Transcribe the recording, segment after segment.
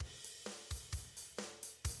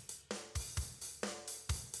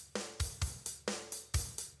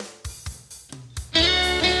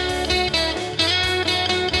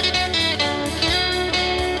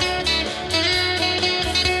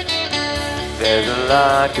There's a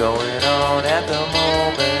lot going on at the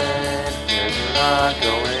moment. There's a lot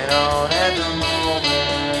going on at the moment.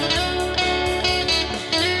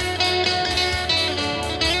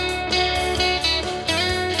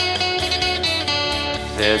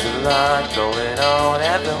 There's a lot going on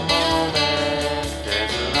at the moment.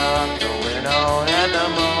 There's a lot going on at the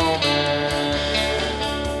moment.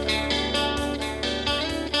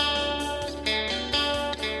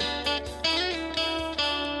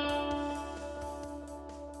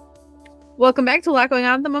 Welcome back to A Lot Going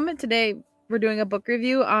On at the Moment. Today, we're doing a book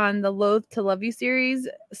review on the Loathe to Love You series,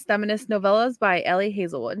 Feminist Novellas by Ellie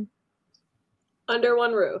Hazelwood. Under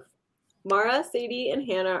One Roof. Mara, Sadie, and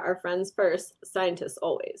Hannah are friends first, scientists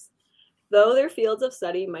always. Though their fields of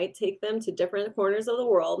study might take them to different corners of the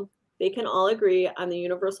world, they can all agree on the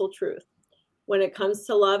universal truth. When it comes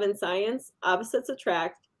to love and science, opposites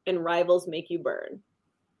attract and rivals make you burn.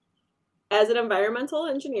 As an environmental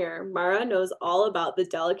engineer, Mara knows all about the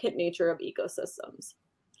delicate nature of ecosystems.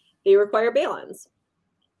 They require balance,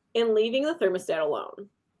 in leaving the thermostat alone,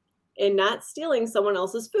 in not stealing someone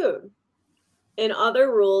else's food. In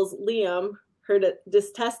other rules, Liam, her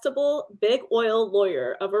detestable big oil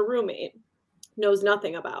lawyer of a roommate, knows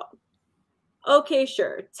nothing about. Okay,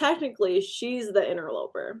 sure, technically she's the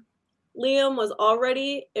interloper. Liam was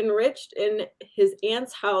already enriched in his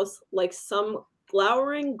aunt's house like some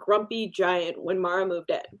glowering, grumpy giant when Mara moved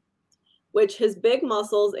in, which his big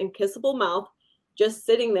muscles and kissable mouth just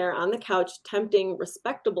sitting there on the couch tempting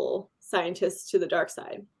respectable scientists to the dark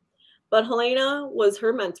side. But Helena was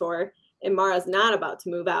her mentor, and Mara's not about to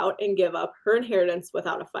move out and give up her inheritance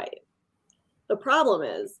without a fight. The problem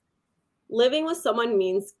is, living with someone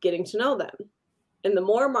means getting to know them. And the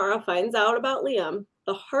more Mara finds out about Liam,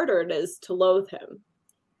 the harder it is to loathe him,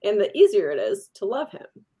 and the easier it is to love him.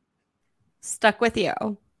 Stuck with you.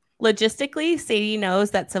 Logistically, Sadie knows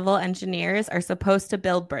that civil engineers are supposed to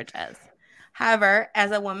build bridges. However, as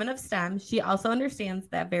a woman of STEM, she also understands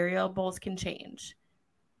that variables can change.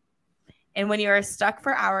 And when you are stuck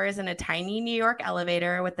for hours in a tiny New York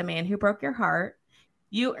elevator with the man who broke your heart,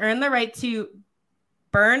 you earn the right to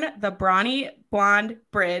burn the brawny blonde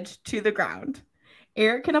bridge to the ground.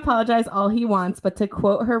 Eric can apologize all he wants, but to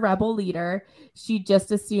quote her rebel leader, she'd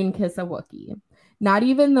just as soon kiss a Wookiee. Not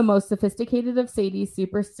even the most sophisticated of Sadie's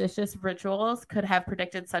superstitious rituals could have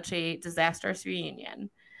predicted such a disastrous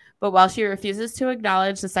reunion. But while she refuses to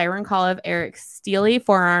acknowledge the siren call of Eric's steely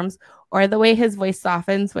forearms or the way his voice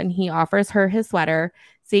softens when he offers her his sweater,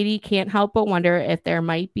 Sadie can't help but wonder if there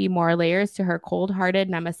might be more layers to her cold-hearted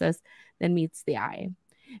nemesis than meets the eye.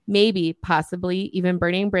 Maybe, possibly, even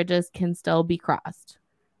burning bridges can still be crossed.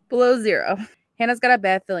 Below Zero. Hannah's got a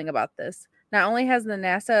bad feeling about this. Not only has the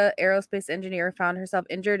NASA aerospace engineer found herself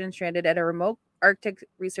injured and stranded at a remote Arctic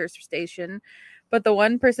research station, but the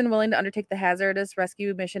one person willing to undertake the hazardous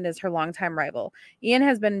rescue mission is her longtime rival. Ian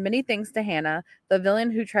has been many things to Hannah, the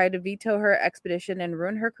villain who tried to veto her expedition and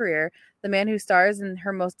ruin her career, the man who stars in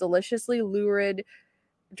her most deliciously lurid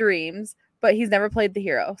dreams, but he's never played the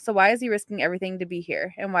hero. So why is he risking everything to be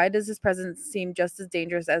here? And why does his presence seem just as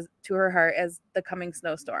dangerous as to her heart as the coming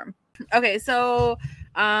snowstorm? Okay, so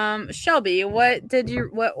Shelby, what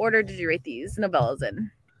order did you rate these novellas in?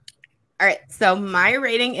 All right, so my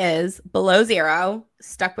rating is Below Zero,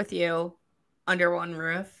 Stuck with You, Under One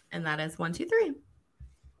Roof, and that is 1, 2, 3.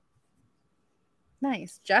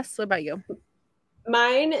 Nice. Jess, what about you?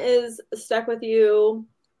 Mine is Stuck with You,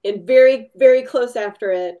 and very, very close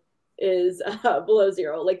after it is Below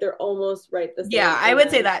Zero. Like they're almost right the same. Yeah, I would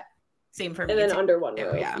say that same for me. And then too. Under One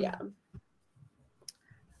Roof. Yeah.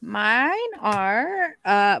 Mine are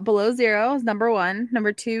Below Zero is number 1,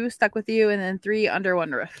 number 2, Stuck with You, and then 3, Under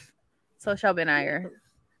One Roof. So Shelby and I are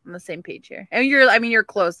on the same page here. And you're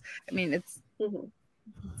close. I mean, it's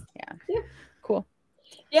yeah. Cool.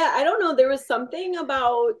 Yeah, I don't know. There was something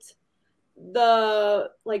about the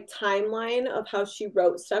like timeline of how she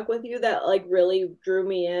wrote Stuck with You that like really drew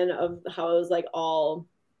me in, of how it was like all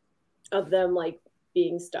of them like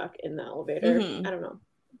being stuck in the elevator. I don't know.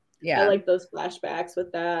 Yeah, I like those flashbacks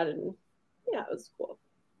with that, and yeah, it was cool.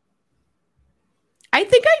 I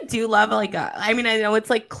think I do love I know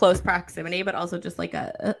it's like close proximity, but also just like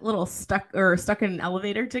a little stuck in an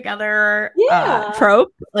elevator together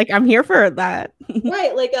trope. Like I'm here for that.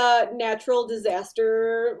 Right, like a natural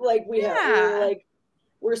disaster, like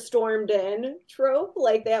we're stormed in trope.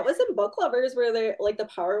 Like that was in Book Lovers where they like the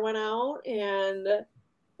power went out and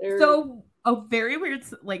so a very weird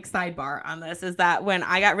like sidebar on this is that when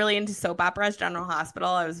I got really into soap operas, General Hospital,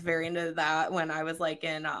 I was very into that when I was like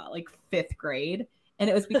in like 5th grade. And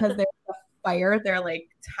it was because there was fire, their like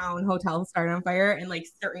town hotel started on fire, and like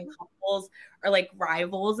certain couples or like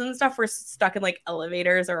rivals and stuff were stuck in like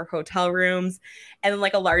elevators or hotel rooms, and then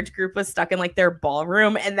like a large group was stuck in like their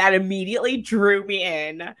ballroom, and that immediately drew me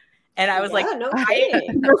in. And I was like, no I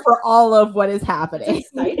kidding. For all of what is happening. It's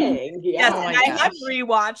exciting. Yeah. yes, Oh and my I have gosh.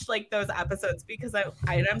 rewatched like those episodes because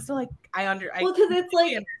I'm still like Well, because it's completely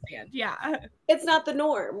like understand. Yeah. it's not the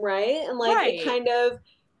norm, right? And like Right. it kind of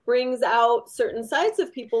brings out certain sides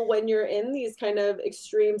of people when you're in these kind of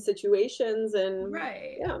extreme situations, and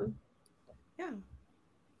Right. yeah.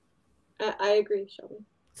 I agree, Shelby.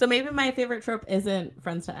 So maybe my favorite trope isn't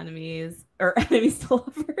friends to enemies or enemies to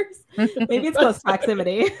lovers. Maybe it's close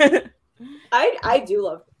proximity. I do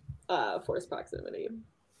love forced proximity.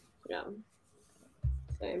 Yeah.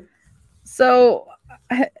 Same. So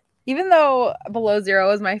even though Below Zero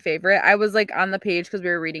is my favorite, I was like on the page because we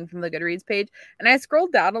were reading from the Goodreads page, and I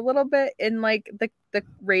scrolled down a little bit in like the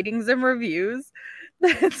ratings and reviews.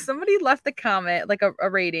 Somebody left a comment, like a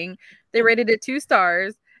rating. They rated it 2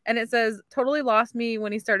 stars, and it says totally lost me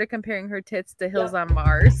when he started comparing her tits to hills on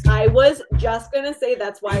Mars. I was just gonna say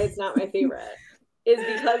that's why it's not my favorite. Is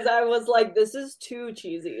because I was like, this is too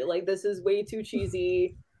cheesy. Like this is way too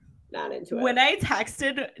cheesy. Not into it. When I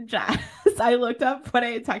texted Jess, I looked up what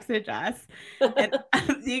I texted Jess, and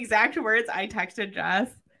the exact words I texted Jess,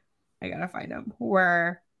 I gotta find them,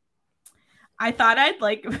 were, I thought I'd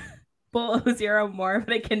like Below Zero more,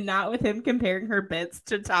 but I cannot with him comparing her bits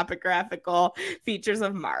to topographical features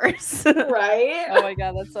of Mars. Right? Oh my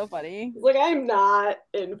god, that's so funny. Like I'm not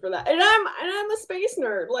in for that. And I'm a space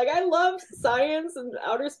nerd. Like I love science and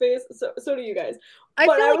outer space. So do you guys. I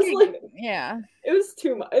But feel I like was like, yeah. it was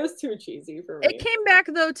too much. It was too cheesy for me. It came back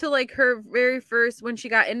though to like her very first when she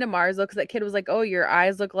got into Mars though, because that kid was like, "Oh, your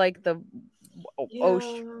eyes look like the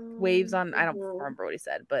waves on." I don't remember what he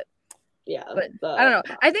said, but yeah, I don't know.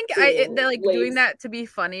 I think they're like doing waves. that to be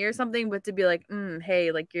funny or something, but to be like,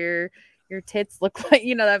 hey, like your tits look like,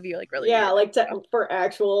 that'd be like really weird. like for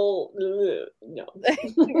actual no.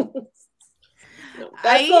 No,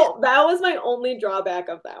 that was my only drawback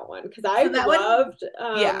of that one because I loved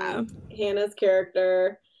Hannah's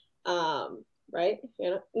character. Right?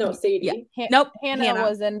 Hannah? No, Sadie. Yeah. Nope. Hannah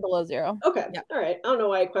was in Below Zero. Okay. Yeah. All right. I don't know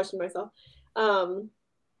why I questioned myself.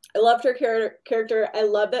 I loved her character. I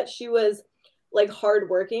love that she was like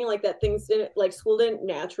hardworking, like that things didn't like school didn't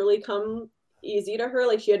naturally come easy to her.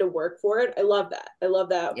 Like she had to work for it. I love that.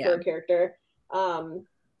 For a character.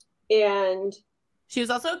 And she was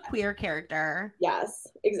also a queer character. Yes.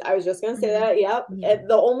 I was just going to say that. Yep. Mm-hmm.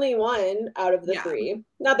 The only one out of the 3,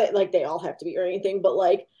 not that like they all have to be or anything, but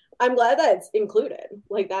like, I'm glad that it's included.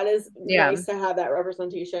 Like that is nice to have that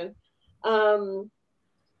representation.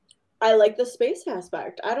 I like the space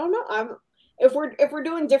aspect. I don't know. If we're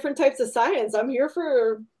doing different types of science, I'm here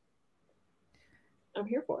for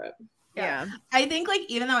it. Yeah. I think like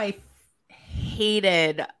even though I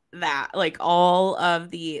hated that, like all of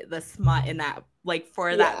the smut in that, like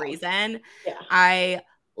for that reason, I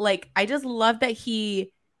just love that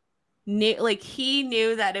he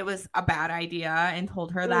knew that it was a bad idea and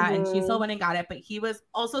told her that, and she still went and got it, but he was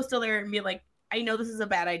also still there and be like, I know this is a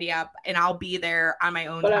bad idea and I'll be there on my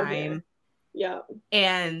own time. Yeah.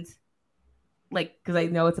 And like, because I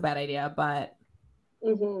know it's a bad idea, but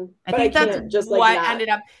I think think that's just what ended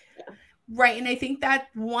up. Yeah. Right. And I think that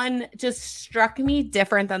one just struck me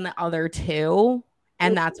different than the other 2.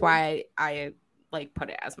 And that's why I like put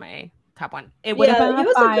it as my top one. It would have been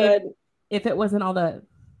a 5 if it wasn't all the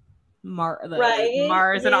Mars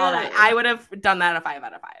and all that. I would have done that a 5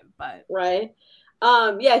 out of 5, but right.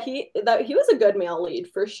 He was a good male lead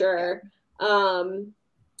for sure. And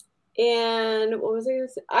what was I gonna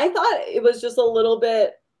say? I thought it was just a little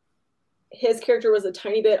bit, his character was a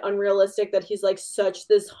tiny bit unrealistic, that he's like such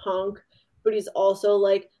this hunk, but he's also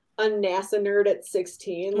like a NASA nerd at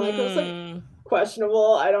 16. Like it was like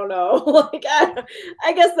questionable. I don't know. Like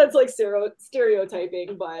I guess that's like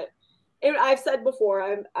stereotyping, but I've said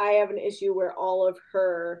before, I have an issue where all of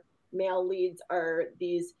her male leads are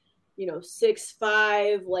these,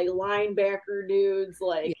 6'5", like linebacker dudes,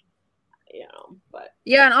 like, but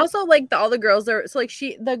yeah, and also like all the girls are so like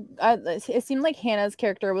it seemed like Hannah's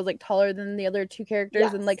character was like taller than the other 2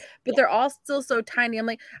 characters, and like, but they're all still so tiny. I'm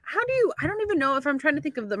like, I don't even know if I'm trying to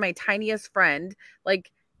think of my tiniest friend. Like,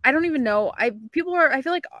 I don't even know. I feel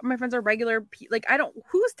like my friends are regular. Like,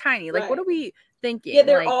 who's tiny? Like, what are we thinking? Yeah,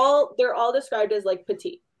 they're all described as like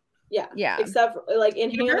petite. Yeah. Except for, like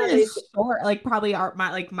in Hannah, short, like probably are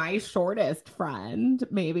my shortest friend,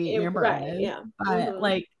 maybe Amber is. Yeah. But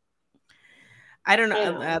like, I don't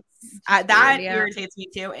know. That irritates me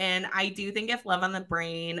too. And I do think if Love on the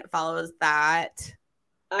Brain follows that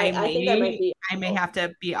I think that might be. I may have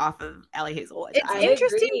to be off of Allie Hazelwood. It's I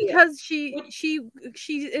interesting agree. because she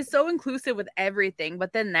is so inclusive with everything,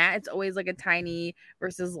 but then it's always like a tiny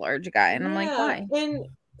versus large guy, and I'm like, why? And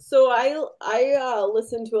so I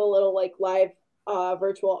listened to a little like live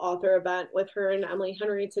virtual author event with her and Emily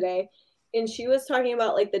Henry today, and she was talking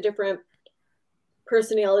about like the different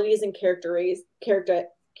personalities and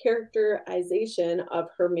characterization of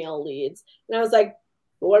her male leads, and I was like,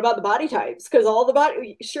 but what about the body types? Because all the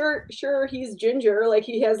body, sure, he's ginger, like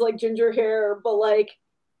he has like ginger hair, but like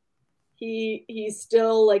he's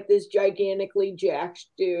still like this gigantically jacked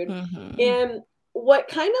dude. And what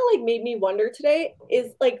kind of like made me wonder today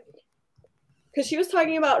is like, because she was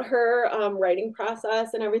talking about her writing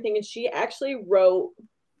process and everything, and she actually wrote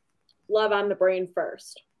Love on the Brain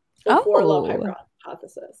first before Love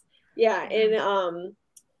Hypothesis. Yeah,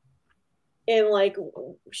 and like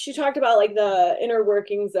she talked about like the inner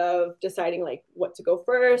workings of deciding like what to go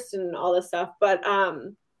first and all this stuff, but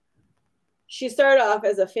she started off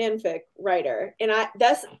as a fanfic writer, and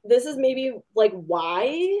this is maybe like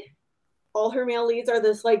why all her male leads are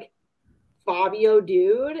this like Fabio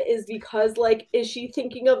dude, is because like, is she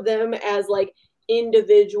thinking of them as like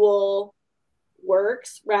individual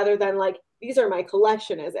works rather than like, these are my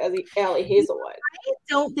collection as Allie Hazelwood? I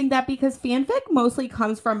don't think that, because fanfic mostly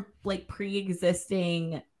comes from like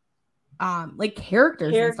pre-existing like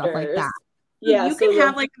characters and stuff like that. Yeah, you can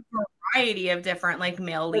have like a variety of different like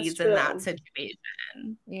male leads in that situation.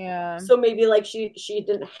 Yeah. So maybe like she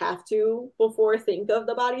didn't have to before think of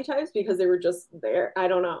the body types because they were just there. I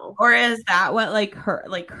don't know. Or is that what like her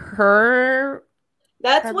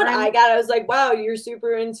That's what I got. I was like, wow, you're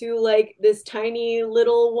super into like this tiny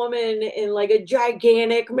little woman and like a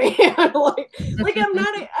gigantic man. like I'm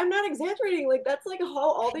not exaggerating. Like that's like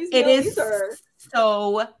how all these male leads are.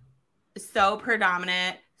 So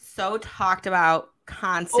predominant, so talked about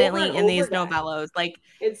constantly in these novellas. Like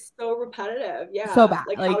it's so repetitive. Yeah. So bad.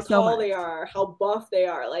 Like how tall they are, how buff they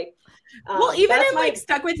are. Like well, even in like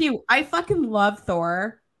Stuck With You, I fucking love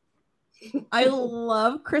Thor. I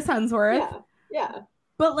love Chris Hemsworth. Yeah.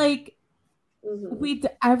 But like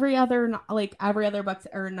every other book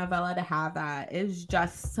or novella to have that is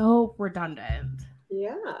just so redundant.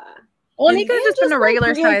 Yeah. Well, he could have just been a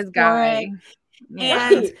regular sized guy.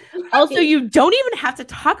 And also, you don't even have to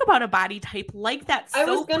talk about a body type like that. I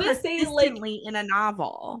was gonna say like in a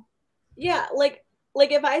novel. Yeah, like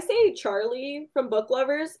if I say Charlie from Book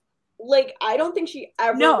Lovers, like I don't think she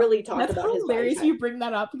ever really talked about his body type. You bring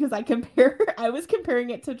that up because I was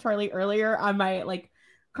comparing it to Charlie earlier on my like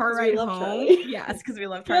car ride home. Charlie. Yes, because we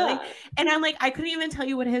love Charlie. Yeah. And I'm like, I couldn't even tell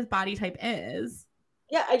you what his body type is.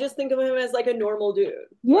 Yeah, I just think of him as like a normal dude.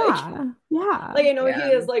 Yeah. Like I know he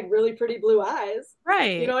has like really pretty blue eyes.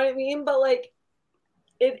 Right. You know what I mean? But like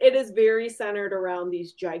it is very centered around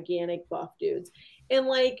these gigantic buff dudes. And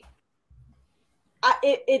like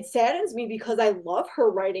it saddens me because I love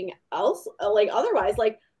her writing otherwise.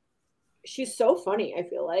 Like she's so funny, I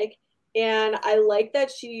feel like. And I like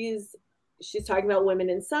that she's talking about women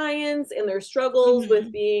in science and their struggles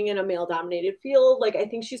with being in a male dominated field. Like I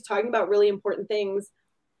think she's talking about really important things.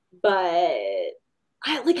 But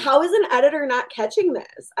how is an editor not catching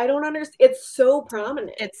this? I don't understand. It's so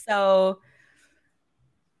prominent. It's so,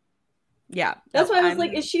 yeah. That's why I was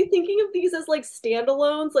like, is she thinking of these as like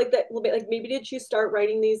standalones? Like that, like maybe did she start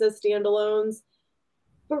writing these as standalones?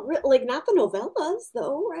 But like not the novellas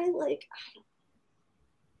though, right? Like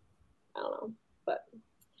I don't know. But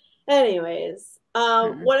anyways,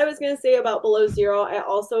 what I was gonna say about Below Zero, I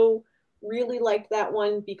also really liked that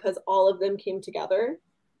one because all of them came together.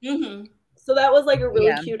 So that was like a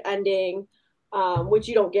really cute ending, which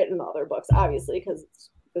you don't get in the other books, obviously, because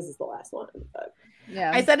this is the last one. But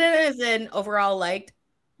I said it as an overall liked,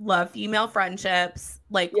 love female friendships,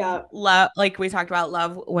 like love, like we talked about,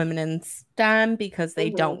 love women in STEM because they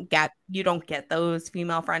don't get those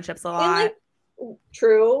female friendships a lot. And, like,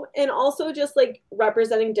 true, and also just like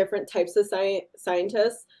representing different types of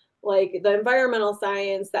scientists, like the environmental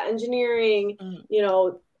science, the engineering, you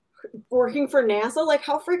know. Working for NASA, like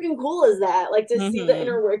how freaking cool is that? Like to see the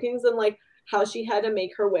inner workings and like how she had to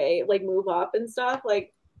make her way, like move up and stuff.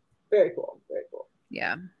 Like very cool.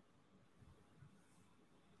 Yeah.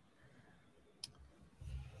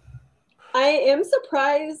 I am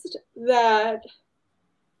surprised that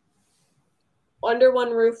Under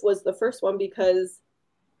One Roof was the first one because,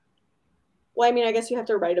 well, I mean, I guess you have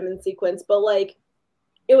to write them in sequence, but like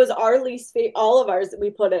it was our least favorite, all of ours,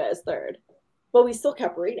 we put it as third. But we still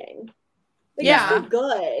kept reading. Like, it was so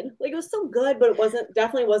good. Like it was so good, but it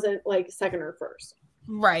definitely wasn't like second or first.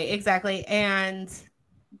 Right, exactly. And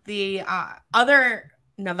the other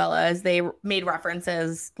novellas, they made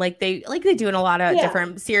references like they do in a lot of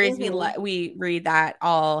different series. We read that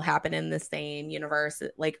all happen in the same universe,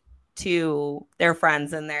 like to their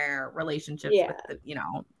friends and their relationships with the, you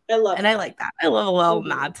know. I love and that. I like that. I love a little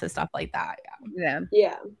nod to stuff like that.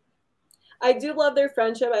 Yeah. I do love their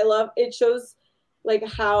friendship. I love it shows like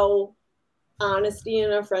how honesty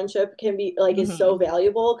in a friendship can be like is so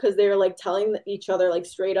valuable, because they're like telling each other like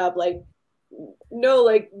straight up like, no,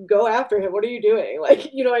 like go after him, what are you doing,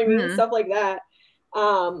 like, you know what I mean, stuff like that.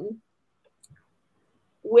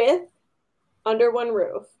 With Under One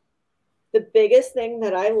Roof, the biggest thing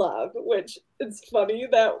that I loved, which it's funny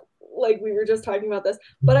that like we were just talking about this,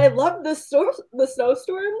 but I loved the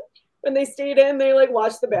snowstorm when they stayed in, they like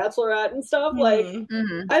watched The Bachelorette and stuff. Like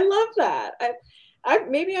I love that. I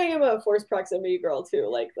maybe I am a forced proximity girl too,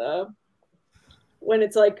 like when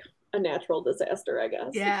it's like a natural disaster, I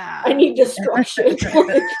guess. Yeah. I need destruction.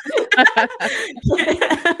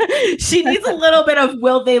 She needs a little bit of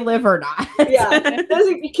will they live or not. Yeah.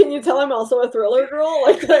 Can you tell I'm also a thriller girl?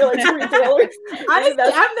 Like I like to read thrillers.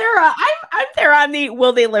 Honestly, I'm there on the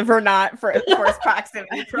will they live or not for forced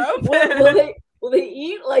proximity trope. Will they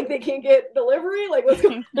eat? Like they can't get delivery? Like what's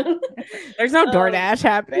going on? There's no DoorDash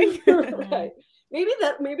happening. Right. Maybe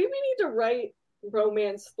we need to write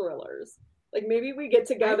romance thrillers. Like maybe we get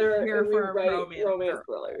together and we write romance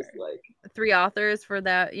thrillers. Like 3 authors for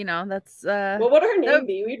that, you know, that's what would our name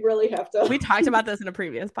be? We'd really have to. We talked about this in a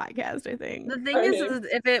previous podcast, I think. The thing is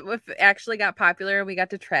if it actually got popular and we got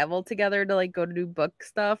to travel together to like go to do book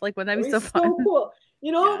stuff, like wouldn't that be so fun? So cool.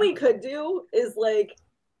 You know what we could do is like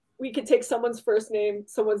we could take someone's first name,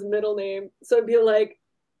 someone's middle name. So it'd be like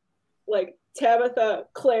Tabitha,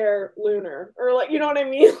 Claire, Lunar, or like, you know what I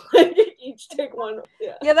mean? Like each take one.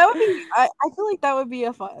 Yeah, that would be. I feel like that would be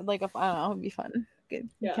I don't know, it would be fun. Good.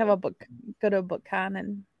 Have a book, go to a book con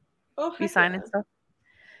and be signing stuff.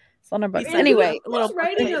 It's on our books. Anyway, who's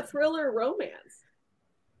writing a thriller romance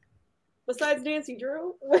besides Nancy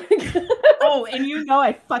Drew? Oh, and you know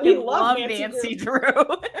I fucking love Nancy Drew.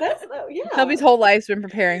 That's Shelby's whole life's been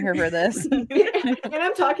preparing her for this. And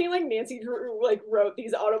I'm talking like Nancy Drew like wrote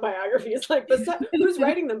these autobiographies. Like who's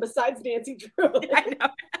writing them besides Nancy Drew? I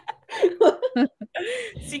know.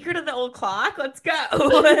 Secret of the Old Clock. Let's go.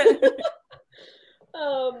 But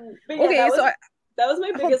yeah, that was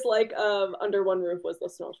my biggest like of Under One Roof was the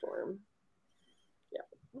snowstorm. Yeah.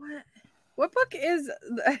 What book is?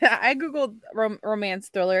 I googled romance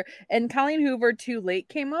thriller, and Colleen Hoover Too Late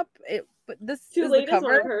came up. But this Too is Late the cover.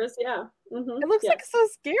 Is one of hers. Yeah. It looks like so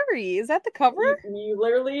scary. Is that the cover? You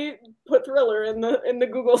literally put thriller in the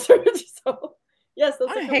Google search. So yes,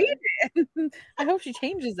 that's I hate it. I hope she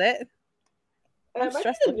changes it. It might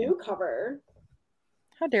be the new cover.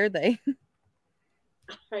 How dare they?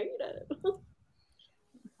 I hate it.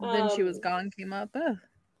 Then She Was Gone came up. Ugh.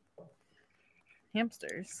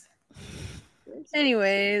 Hamsters.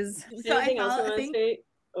 Anyways, anything else you want to say?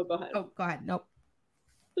 Oh, go ahead. Oh, go ahead. Nope.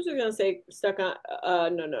 I was just gonna say stuck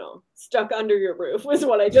under your roof was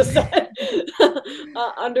what I just said.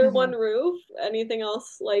 Under One Roof. Anything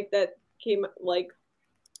else like that came like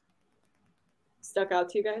stuck out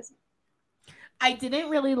to you guys? I didn't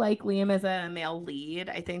really like Liam as a male lead.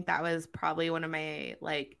 I think that was probably one of my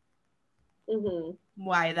like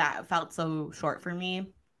why that felt so short for me.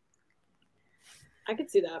 I could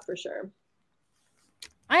see that for sure.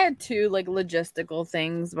 I had 2 like logistical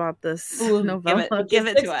things about this novella. Give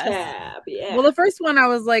it to us. Yeah. Well, the first one I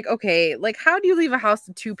was like, okay, like how do you leave a house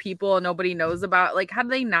to 2 people and nobody knows about? Like, how do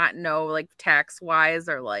they not know, like tax wise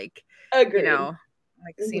or like, Agreed. You know,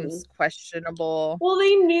 like seems questionable. Well,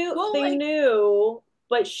 they knew,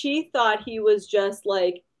 but she thought he was just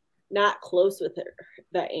like not close with her,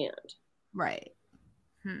 the aunt. Right.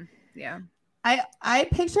 Yeah. I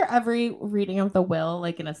picture every reading of the will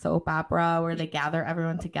like in a soap opera where they gather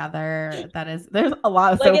everyone together. There's a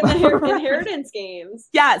lot of like soap in the opera inheritance games.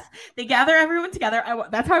 Yes, they gather everyone together.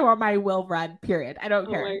 That's how I want my will read. Period. I don't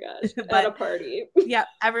care. Oh my gosh! At a party. Yeah,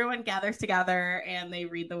 everyone gathers together and they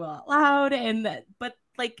read the will out loud. But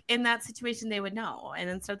like in that situation, they would know, and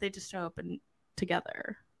instead they just show up and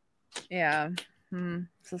together. Yeah,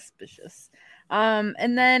 suspicious.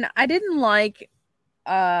 And then I didn't like.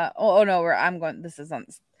 This is on.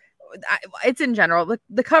 It's in general.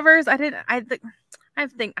 The covers. I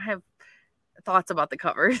have thoughts about the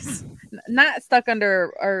covers. Not stuck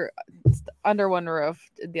under or Under One Roof.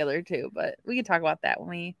 The other 2, but we can talk about that when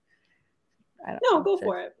we. Go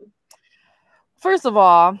for it. First of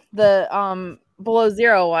all, the Below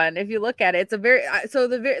Zero one. If you look at it, it's a very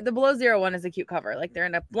the Below Zero one is a cute cover. Like they're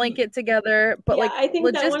in a blanket together, but like I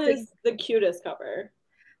think that one is the cutest cover.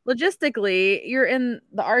 logistically, you're in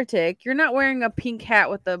the Arctic. You're not wearing a pink hat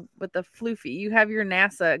with the floofy. You have your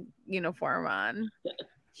NASA uniform on.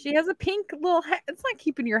 She has a pink little hat. It's not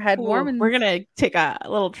keeping your head warm. And we're gonna take a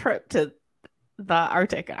little trip to the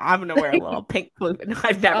Arctic. I'm gonna wear a little pink floofy.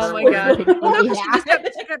 I've never. Oh my worn god! a pink Well, no, floofy she hat.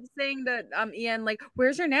 kept saying to Ian, like,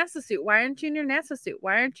 "Where's your NASA suit? Why aren't you in your NASA suit?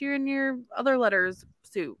 Why aren't you in your other letters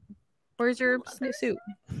suit? Where's your new suit?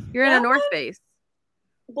 You're in a North Face."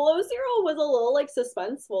 Below Zero was a little like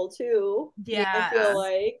suspenseful too. Yeah, I feel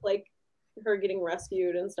like her getting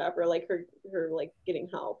rescued and stuff, or like her like getting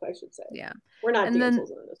help, I should say. Yeah, we're not and damsels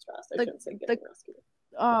in distress. I shouldn't say getting rescued.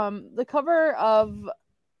 The cover of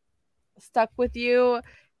Stuck With You,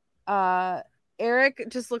 Eric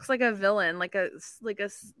just looks like a villain, like a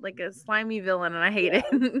slimy villain, and I hate it.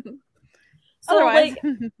 So Otherwise,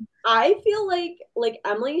 I feel like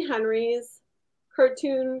Emily Henry's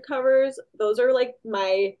cartoon covers, those are like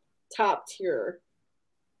my top tier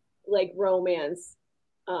like romance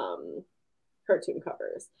cartoon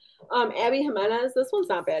covers. Abby Jimenez, this one's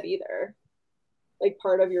not bad either. Like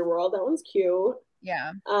Part of Your World, that one's cute.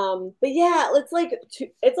 Yeah. But yeah, it's like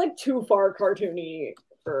too far cartoony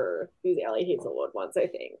for these Allie Hazelwood ones, I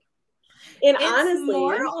think. And it's honestly,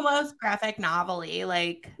 more almost graphic novel-y,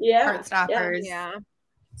 like Heartstoppers. Yeah.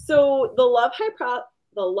 So the Love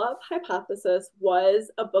Hypothesis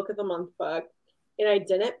was a book of the month book, and I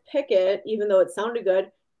didn't pick it, even though it sounded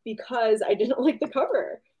good, because I didn't like the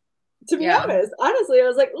cover. To be honest, I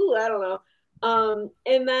was like, ooh, I don't know.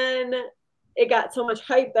 And then it got so much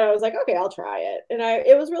hype that I was like, okay, I'll try it, and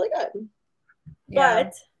it was really good. Yeah.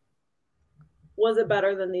 But was it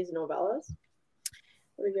better than these novellas?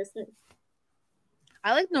 What do you guys think?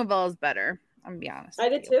 I like novellas better. I'm gonna be honest. I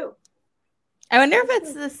did too. I wonder if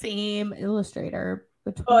it's the same illustrator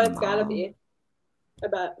between it's gotta be. I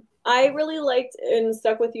bet. I really liked and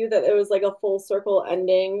Stuck With You that it was like a full circle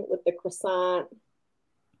ending with the croissant.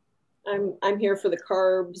 I'm here for the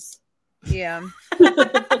carbs. Yeah.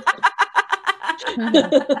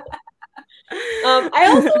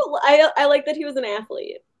 I like that he was an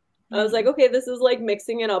athlete. I was like, okay, this is like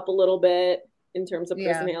mixing it up a little bit in terms of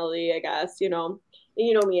personality, I guess, you know. And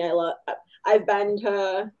you know me, I've been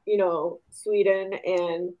to, Sweden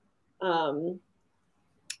and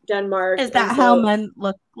Denmark. Is that how men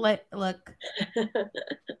look?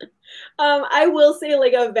 I will say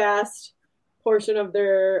like a vast portion of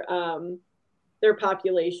their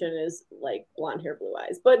population is like blonde hair, blue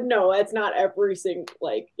eyes. But no, it's not every single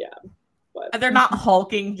But they're not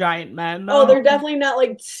hulking giant men. No. Oh, they're definitely not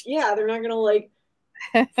they're not gonna like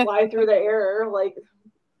fly through the air like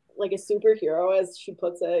a superhero, as she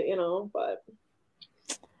puts it, but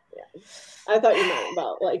yeah. I thought you meant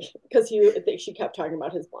about because she kept talking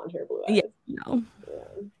about his blonde hair, blue eyes. Yeah, no.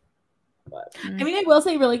 Yeah. But I mean, I will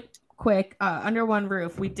say really quick, Under One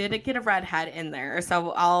Roof, we did get a redhead in there,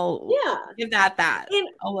 so I'll give that and,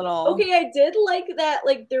 a little. Okay, I did like that.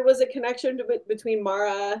 Like there was a connection between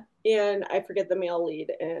Mara and I forget the male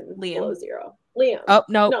lead in Below Zero. Liam. Oh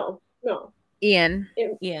no. Ian.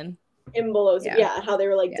 In Below Zero. Yeah, how they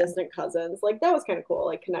were like distant cousins. Like that was kind of cool.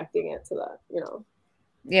 Like connecting it to the,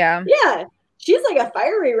 Yeah. Yeah, she's like a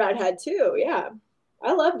fiery redhead too. Yeah,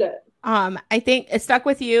 I loved it. I think It Stuck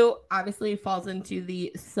With You obviously falls into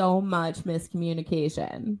the so much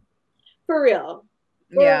miscommunication. For real.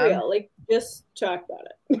 Like just talk about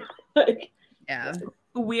it.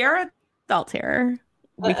 We are adults here.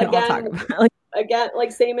 We can all talk about it. Again,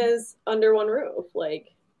 same as Under One Roof.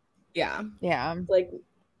 Yeah. Like,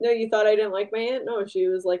 no, you thought I didn't like my aunt? No, she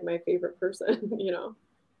was like my favorite person, Yeah.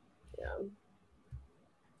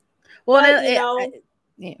 Well, it's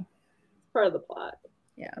part of the plot.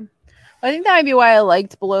 Yeah. I think that might be why I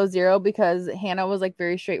liked Below Zero, because Hannah was like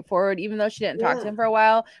very straightforward, even though she didn't talk to him for a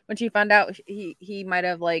while. When she found out he might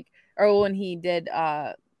have or when he did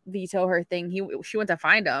veto her thing, she went to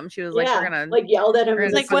find him. She was like, we're gonna yelled at him. We're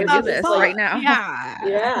like, what do this right now.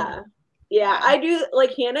 Yeah. I do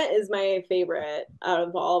Hannah is my favorite out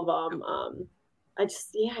of all of them. I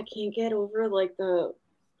just I can't get over the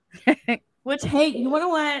which, hey, you want to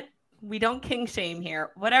what? We don't king shame here.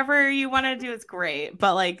 Whatever you want to do is great,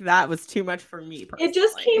 but that was too much for me personally. It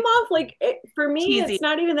just came off for me. Cheesy. It's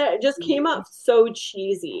not even that. It just came off so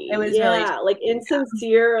cheesy. It was really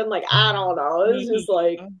insincere and I don't know. It was just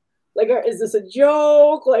is this a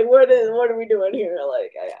joke? What are we doing here?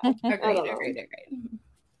 Agreed.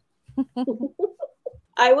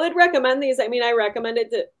 I would recommend these. I mean, I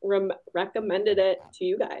recommended it to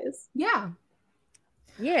you guys.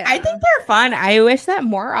 Yeah, I think they're fun. I wish that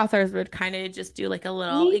more authors would kind of just do a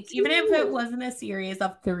little, even if it wasn't a series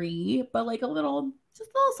of 3, but a little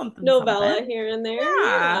something novella something. here and there.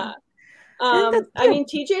 Yeah. I mean,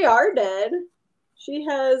 TJR did. She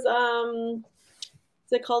has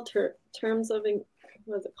is it called Terms of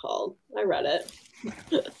what is it called? I read it.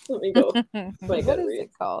 Let me go. What is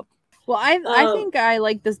it called? Well, I think I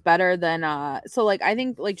like this better than so like I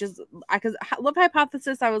think like just because Love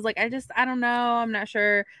Hypothesis I was like I don't know, I'm not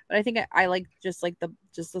sure, but I think I like just like the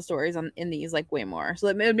stories in these like way more, so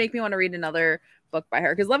it would make me want to read another book by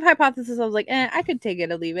her, because Love Hypothesis I was like I could take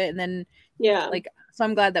it or leave it, and then like so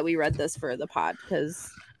I'm glad that we read this for the pod,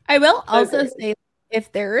 because I will also say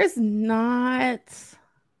if there is not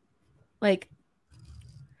like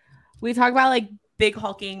we talk about like big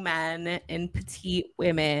hulking men and petite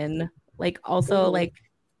women, like also like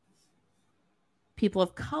people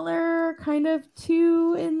of color kind of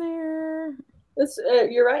too in there.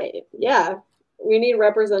 You're right. Yeah. We need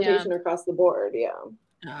representation across the board. Yeah.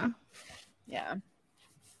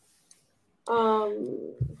 No,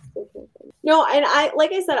 and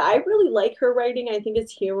like I said, I really like her writing. I think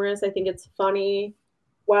it's humorous. I think it's funny,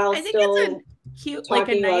 while still it's a cute, talking like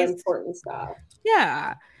a nice, about important stuff.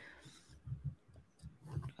 Yeah.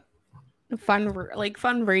 Fun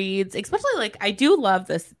reads, especially like I do love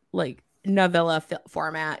this like novella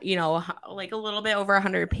format, you know, like a little bit over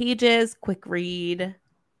 100 pages, quick read.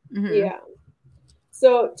 Yeah.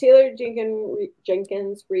 So Taylor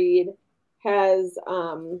Jenkins Reid has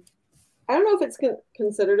I don't know if it's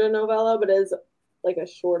considered a novella, but is like a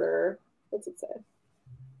shorter, what's it say?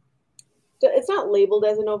 It's not labeled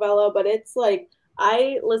as a novella, but it's like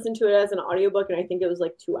I listened to it as an audiobook and I think it was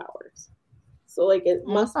like 2 hours. So like it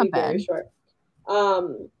must be very short.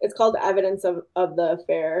 It's called Evidence of the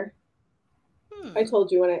Affair. I told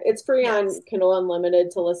you it's free on Kindle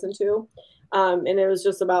Unlimited to listen to. And it was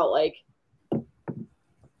just about like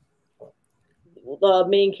the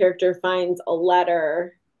main character finds a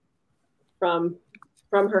letter from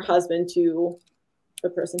her husband to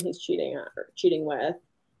the person he's cheating with,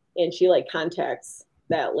 and she like contacts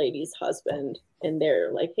that lady's husband, and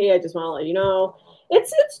they're like, hey, I just want to let you know.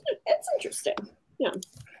 It's interesting. Yeah.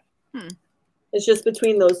 It's just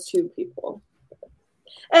between those two people.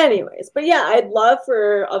 Anyways, but yeah, I'd love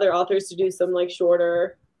for other authors to do some like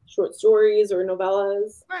short stories or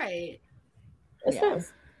novellas. Right. It's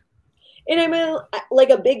nice. And I mean, like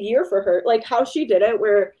a big year for her, like how she did it,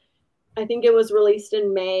 where I think it was released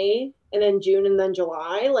in May and then June and then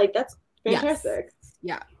July. Like that's fantastic. Yes.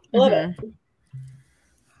 Yeah. I love it.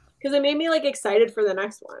 Because it made me like excited for the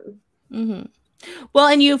next one. Well,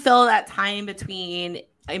 and you fill that time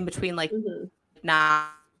in between like now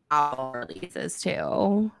releases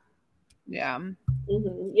too. Yeah.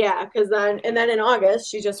 Yeah, because then in August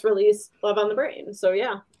she just released Love on the Brain. So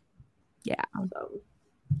yeah. So,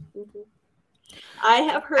 I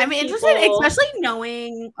have heard. I'm interested, especially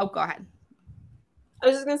knowing. Oh, go ahead. I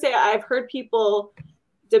was just gonna say I've heard people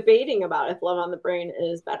debating about if Love on the Brain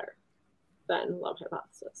is better than Love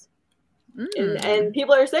Hypothesis, and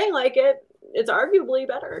people are saying like it's arguably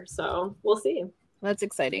better. So we'll see. That's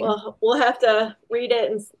exciting. Well, we'll have to read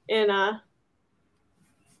it and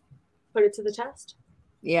put it to the test.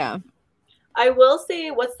 Yeah. I will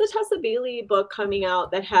say, what's the Tessa Bailey book coming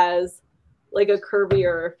out that has like a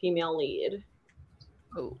curvier female lead?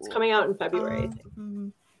 It's coming out in February, I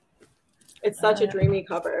think. It's such a dreamy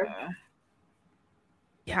cover.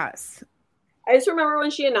 Yes. I just remember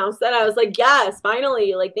when she announced that, I was like, yes,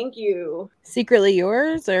 finally. Like, thank you. Secretly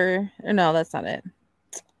Yours or no, that's not it.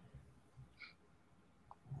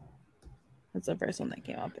 That's the first one that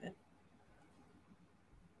came up.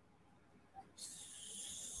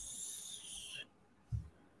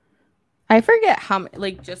 I forget how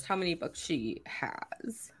many books she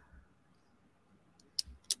has.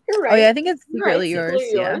 You're right. Oh yeah, I think it's Secretly Yours.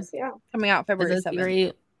 Yeah. Coming out February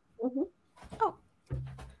 7th. Oh.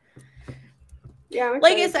 Yeah.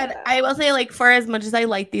 Like I said, I will say, like, for as much as I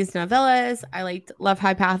like these novellas, I liked Love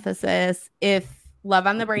Hypothesis. If Love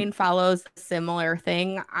on the Brain follows a similar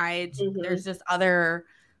thing, there's just other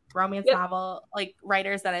romance novel like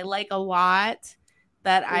writers that I like a lot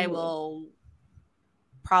that I will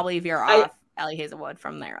probably veer off Ellie Hazelwood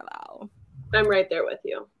from there, though. I'm right there with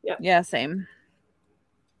you. Yep. Yeah, same.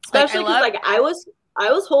 Especially because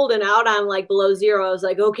I was holding out on like Below Zero. I was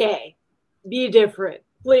like, okay, be different,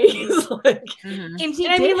 please. Like, and she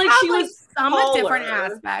did have she was some different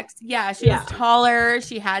aspects. Yeah, she was taller.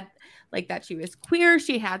 She had like that she was queer.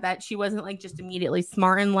 She had that she wasn't like just immediately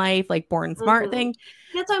smart in life, like born smart thing.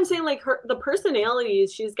 That's what I'm saying. Like the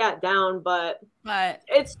personalities she's got down, but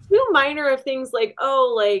it's too minor of things like,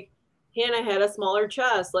 oh, like Hannah had a smaller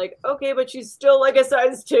chest. Like, okay, but she's still like a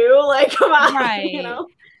size 2. Like, come on, right? You know.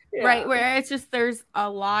 Yeah. Right, where it's just there's a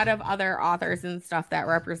lot of other authors and stuff that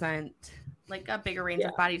represent like a bigger range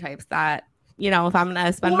of body types that if I'm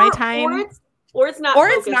gonna spend my time, or it's not,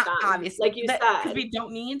 obviously, like you said, because we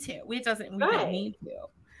don't need to. We don't need to.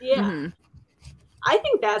 Yeah. Mm-hmm. I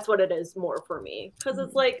think that's what it is more for me, because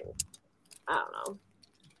it's like, I don't know,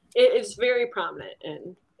 it's very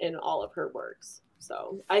prominent in all of her works.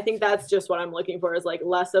 So I think that's just what I'm looking for, is like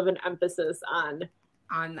less of an emphasis on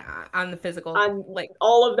the physical, on like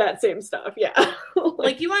all of that same stuff. Yeah.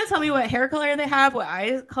 like you want to tell me what hair color they have, what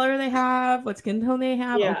eye color they have, what skin tone they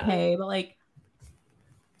have, okay, but like,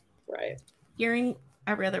 right, hearing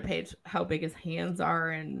every other page how big his hands are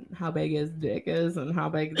and how big his dick is and how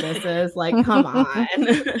big this is, like, come on.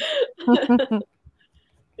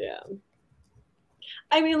 Yeah.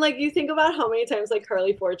 I mean, like, you think about how many times like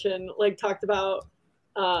Carly Fortune like talked about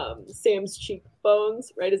Sam's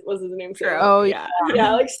cheekbones, right? Was his name Sam? Oh yeah.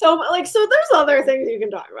 Yeah, so there's other things you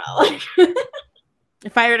can talk about. Like,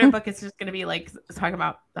 if I read her book, it's just gonna be like talking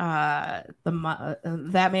about that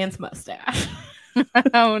man's mustache.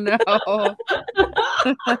 Oh no.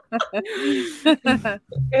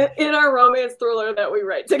 in our romance thriller that we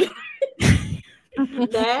write together.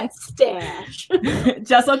 That stash.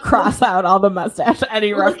 Just will cross out all the mustache.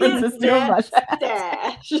 Any references to a mustache.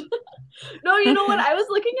 Stash. No, you know what? I was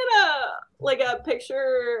looking at a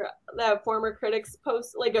picture that former critics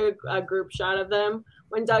post, like a group shot of them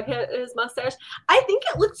when Doug had his mustache. I think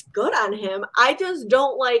it looks good on him. I just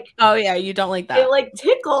don't like. Oh yeah, you don't like that. It like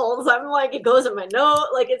tickles. I'm like, it goes in my nose.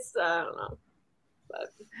 Like it's I don't know. But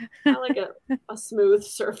I like a smooth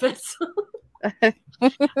surface.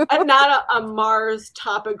 And not a Mars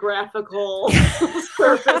topographical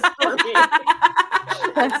surface for me.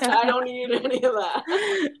 I don't need any of that.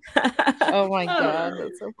 Oh my god,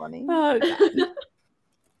 that's so funny. Oh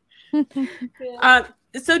god. Yeah.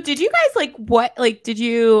 So did you guys what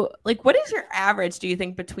is your average, do you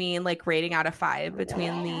think, between like rating out of 5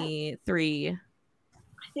 between the 3? I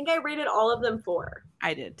think I rated all of them 4.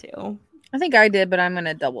 I did too. I think I did, but I'm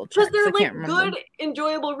gonna double check. Because they're like good,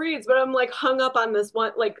 enjoyable reads, but I'm like hung up on this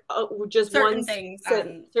one, like just certain one things,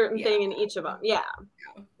 certain thing in each of them. Yeah.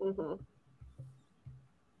 Mm-hmm.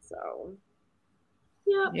 So.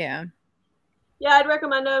 Yeah. I'd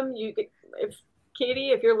recommend them. If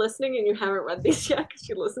Katie, if you're listening and you haven't read these yet, because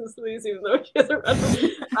she listens to these even though she hasn't read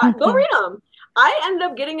them, go read them. I ended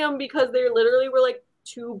up getting them because they literally were like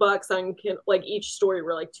 $2 on Kindle. Like each story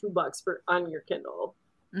were like $2 on your Kindle.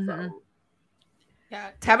 Mm-hmm. So.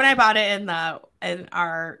 Yeah, Tab and I bought it in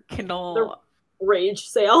our Kindle Rage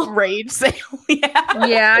sale.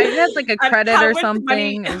 Yeah, I had like a credit or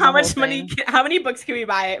something. How many books can we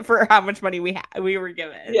buy for how much money we were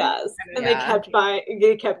given? Yes, and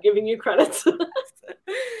they kept giving you credits.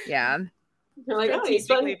 Yeah, you're like, oh, you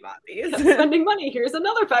spending money. Here's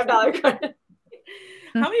another $5 credit.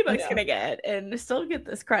 How many books can I get and still get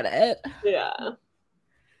this credit? Yeah.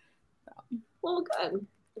 Well, good.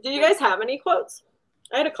 Do you guys have any quotes?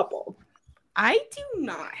 I had a couple. I do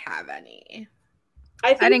not have any.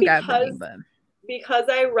 I think have any, but because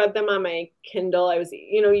I read them on my Kindle, I was,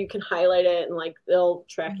 you can highlight it and like they'll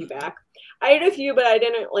track you back. I had a few, but I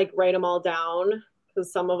didn't like write them all down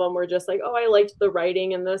because some of them were just like, oh, I liked the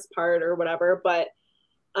writing in this part or whatever. But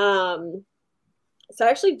so I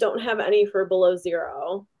actually don't have any for Below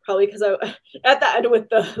Zero, probably because at the end with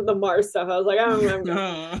the Mars stuff, I was like, I don't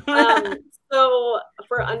remember. So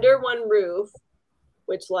for Under One Roof,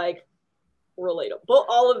 which like relatable,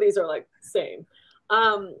 all of these are like same.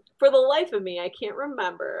 For the life of me, I can't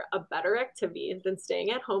remember a better activity than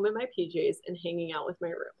staying at home in my PJs and hanging out with my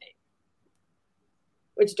roommate.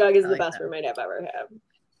 Which Doug is the best roommate I've ever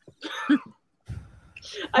had.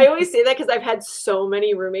 I always say that because I've had so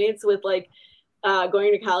many roommates with like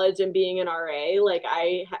going to college and being an RA. Like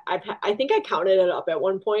I think I counted it up at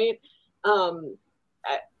one point.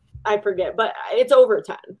 I forget, but it's over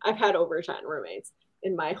 10. I've had over 10 roommates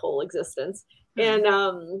in my whole existence. And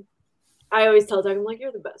I always tell Doug, I'm like,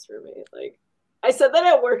 you're the best roommate. Like, I said that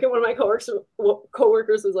at work, and one of my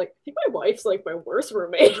coworkers was like, I think my wife's like my worst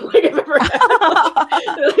roommate like I've ever had.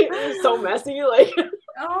 It was so messy. Like,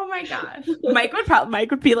 oh my god, Mike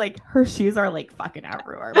would be like, her shoes are like fucking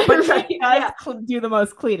everywhere, but she does do the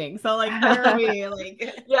most cleaning. So like, where are we?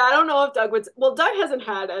 Like, yeah, I don't know if Doug would. Well, Doug hasn't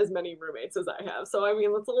had as many roommates as I have, so I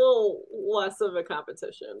mean, it's a little less of a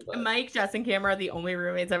competition. But. Mike, Jess, and Cam are the only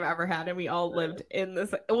roommates I've ever had, and we all lived in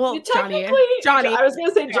this. Well, Johnny. I was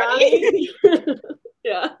gonna say Johnny.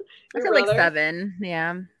 Yeah, I feel like 7.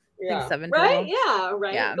 Yeah. I think 7 total. Right? Yeah,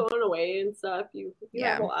 right. Yeah. Going away and stuff. You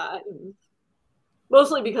have a lot, and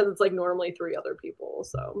mostly because it's like normally 3 other people.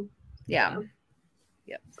 So yeah.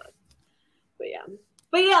 So,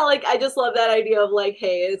 but yeah, like I just love that idea of like,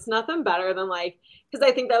 hey, it's nothing better than like because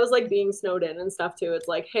I think that was like being snowed in and stuff too. It's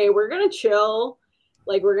like, hey, we're gonna chill,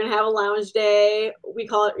 like we're gonna have a lounge day. We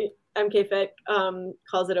call it MK Fit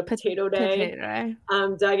calls it a potato day.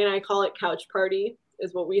 Doug and I call it couch party,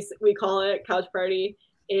 is what we call it, couch party,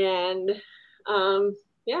 and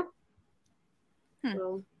yeah,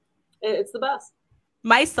 so it's the best.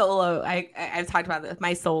 My solo, I've talked about this.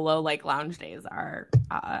 My solo like lounge days are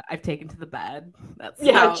I've taken to the bed. That's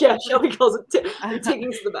yeah. Shelby calls it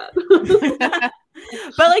taking to the bed.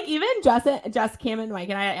 But like even Jess, Cam, and Mike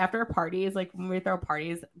and I after parties, like when we throw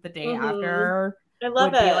parties the day after, I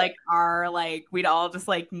love would it. be like our like we'd all just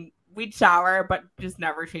like we'd shower but just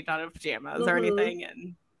never change out of pajamas or anything,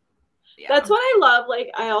 and that's what I love. Like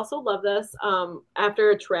I also love this after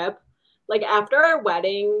a trip. Like after our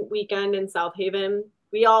wedding weekend in South Haven,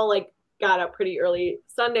 we all like got up pretty early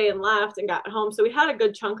Sunday and left and got home. So we had a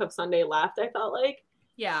good chunk of Sunday left, I felt like.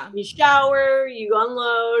 Yeah. You shower, you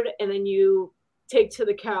unload, and then you take to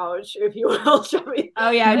the couch, if you will.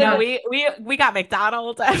 Oh yeah, no, we got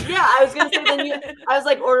McDonald's. Yeah, I was gonna say I was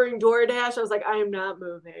like ordering DoorDash. I was like, I am not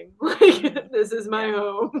moving. Like this is my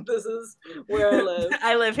home. This is where I live.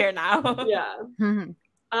 I live here now. Yeah.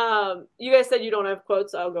 You guys said you don't have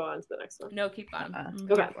quotes, so I'll go on to the next one. No, keep going.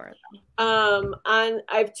 Okay. I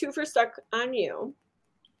have 2 for Stuck on You.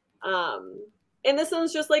 And this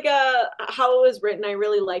one's just like how it was written. I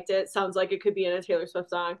really liked it. Sounds like it could be in a Taylor Swift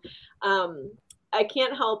song. I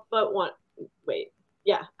can't help but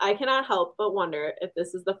I cannot help but wonder if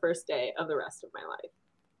this is the first day of the rest of my life.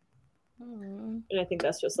 And I think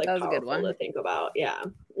that's just like that was powerful a good one to think about. Yeah.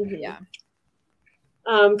 Mm-hmm. Yeah.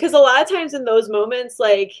 Because a lot of times in those moments,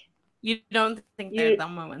 like you don't think they're the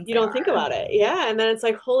moments. You don't think about it. Yeah. And then it's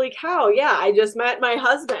like, holy cow, yeah, I just met my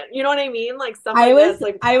husband. You know what I mean? Like stuff like that.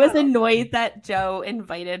 Like, I was annoyed that Joe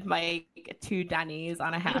invited Mike to Denny's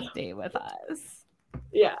on a half day with us.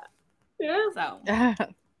 Yeah. Yeah. So I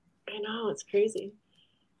know, it's crazy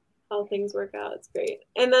how things work out. It's great.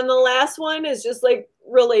 And then the last one is just like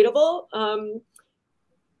relatable.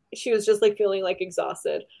 She was just like feeling like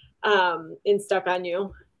exhausted in Stuck on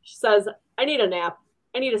You. She says, I need a nap.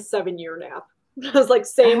 I need a 7-year nap. I was like,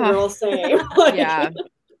 same girl, same. Like, yeah.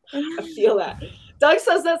 I feel that. Doug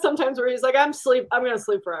says that sometimes where he's like, I'm going to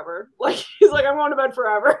sleep forever. Like, he's like, I'm going to bed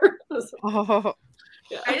forever. Oh.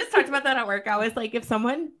 Yeah. I just talked about that at work. I was like, if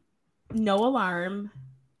someone, no alarm,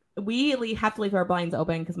 we have to leave our blinds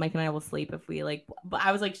open because Mike and I will sleep if we like, but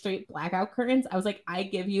I was like straight blackout curtains. I was like, I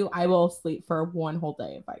will sleep for one whole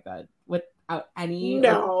day if I could without any.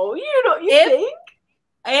 No, you don't. Think?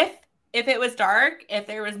 If it was dark, if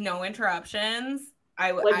there was no interruptions,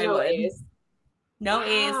 I would. Like no A's. No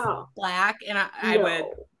A's, black, and I would.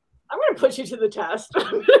 I'm gonna put you to the test.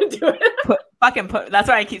 I'm gonna do it. That's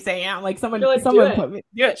what I keep saying. I'm like someone like, put me.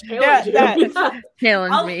 Do it.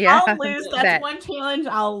 Challenge me. Yeah. I'll lose. That's one challenge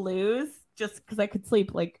I'll lose just because I could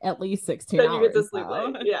sleep like at least 16 then hours. You get to sleep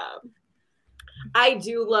late. Yeah. I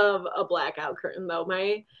do love a blackout curtain though.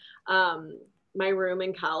 My room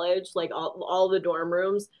in college, like all the dorm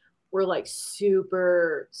rooms, were like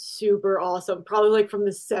super, super awesome. Probably like from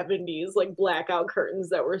the 70s, like blackout curtains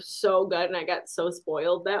that were so good. And I got so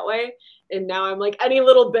spoiled that way. And now I'm like, any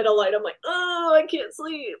little bit of light, I'm like, oh, I can't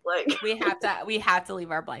sleep. Like we have to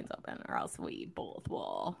leave our blinds open or else we both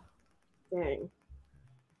will. Dang.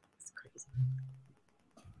 It's crazy.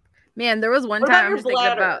 Man, there was one time I'm just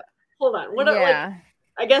thinking about. Hold on. Like,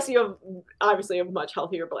 I guess you have obviously a much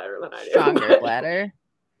healthier bladder than I do. Stronger bladder.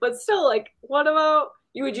 But still, like, what about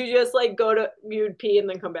would you just like you'd pee and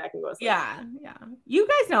then come back and go to sleep? Yeah. You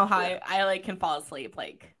guys know how I like can fall asleep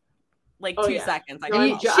like 2 seconds.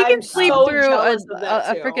 She can sleep through a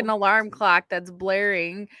freaking alarm clock that's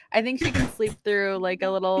blaring. I think she can sleep through like a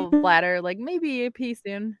little bladder, like maybe a pee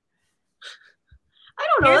soon. I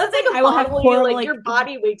don't know. That's like a bottle like your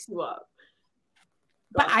body wakes you up.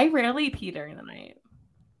 But I rarely pee during the night.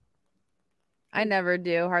 I never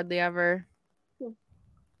do, hardly ever.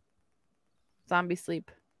 Zombie sleep.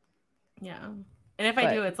 Yeah. And if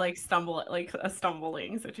I do, it's like a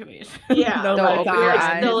stumbling situation. Yeah. Don't open your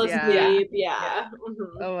eyes. Still asleep. Yeah.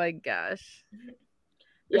 Mm-hmm. Oh my gosh.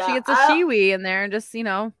 Yeah. She gets a shiwi in there and just, a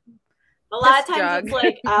lot of times it's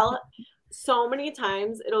like so many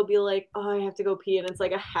times it'll be like, oh, I have to go pee, and it's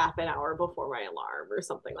like a half an hour before my alarm or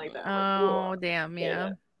something like that. Oh, damn,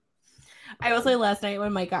 yeah. I will say last night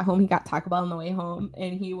when Mike got home, he got Taco Bell on the way home,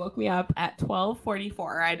 and he woke me up at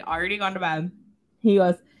 12:44. I'd already gone to bed. He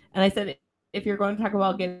goes, and I said, if you're going to Taco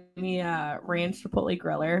Bell, give me a ranch chipotle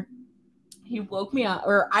griller. He woke me up,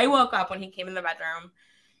 or I woke up when he came in the bedroom.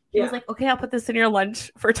 He was like, okay, I'll put this in your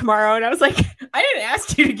lunch for tomorrow. And I was like, I didn't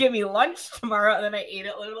ask you to give me lunch tomorrow. And then I ate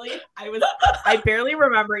it literally. I barely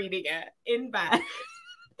remember eating it in bed.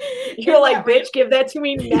 You're like, bitch, give that to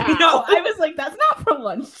me now. No, I was like, that's not for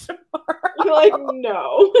lunch tomorrow. You're like,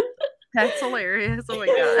 no. That's hilarious. Oh my I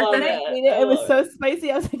god. love And then I ate it. It was so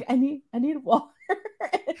spicy. I was like, I need water.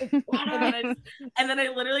 and then I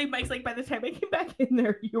literally, Mike's like, by the time I came back in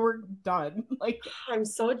there, you were done. Like, I'm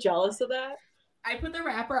so jealous of that. I put the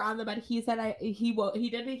wrapper on the bed. He said he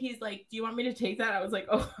did it. He's like, do you want me to take that? I was like,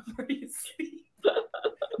 oh, I'm already asleep.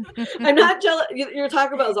 I'm not jealous. Your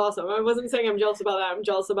Taco Bell is awesome. I wasn't saying I'm jealous about that. I'm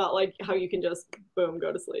jealous about like how you can just boom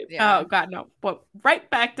go to sleep. Yeah. Oh God, no! But right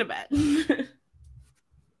back to bed.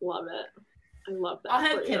 Love it. I love that. I'll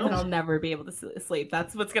have for kids you. and I'll never be able to sleep.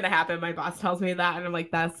 That's what's gonna happen. My boss tells me that, and I'm like,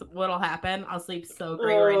 that's what'll happen. I'll sleep so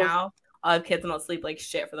great right now. I'll have kids and I'll sleep like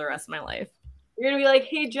shit for the rest of my life. You're gonna be like,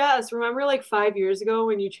 hey Jess, remember like 5 years ago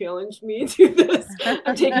when you challenged me to this?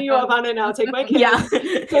 I'm taking you up on it now. Take my kids. Yeah.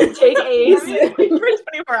 Take Ace. For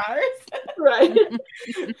 24 hours. Right.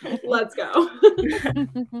 Let's go.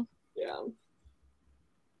 Yeah.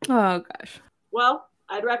 Oh gosh. Well,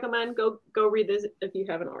 I'd recommend go read this if you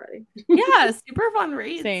haven't already. Yeah, super fun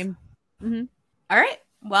reads. Same. Mm-hmm. All right.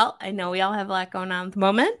 Well, I know we all have a lot going on at the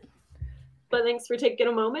moment. But thanks for taking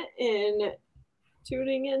a moment and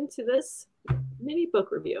tuning in to this mini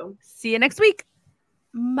book review. See you next week.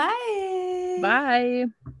 Bye. Bye.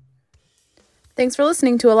 Thanks for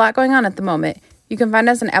listening to A Lot Going On at the Moment. You can find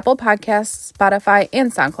us on Apple Podcasts, Spotify,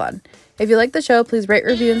 and SoundCloud. If you like the show, please rate,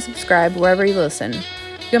 review, and subscribe wherever you listen.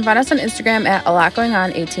 You can find us on Instagram at A Lot Going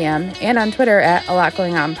On ATM and on Twitter at A Lot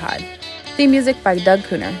Going On Pod. Theme music by Doug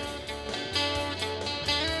Cooner.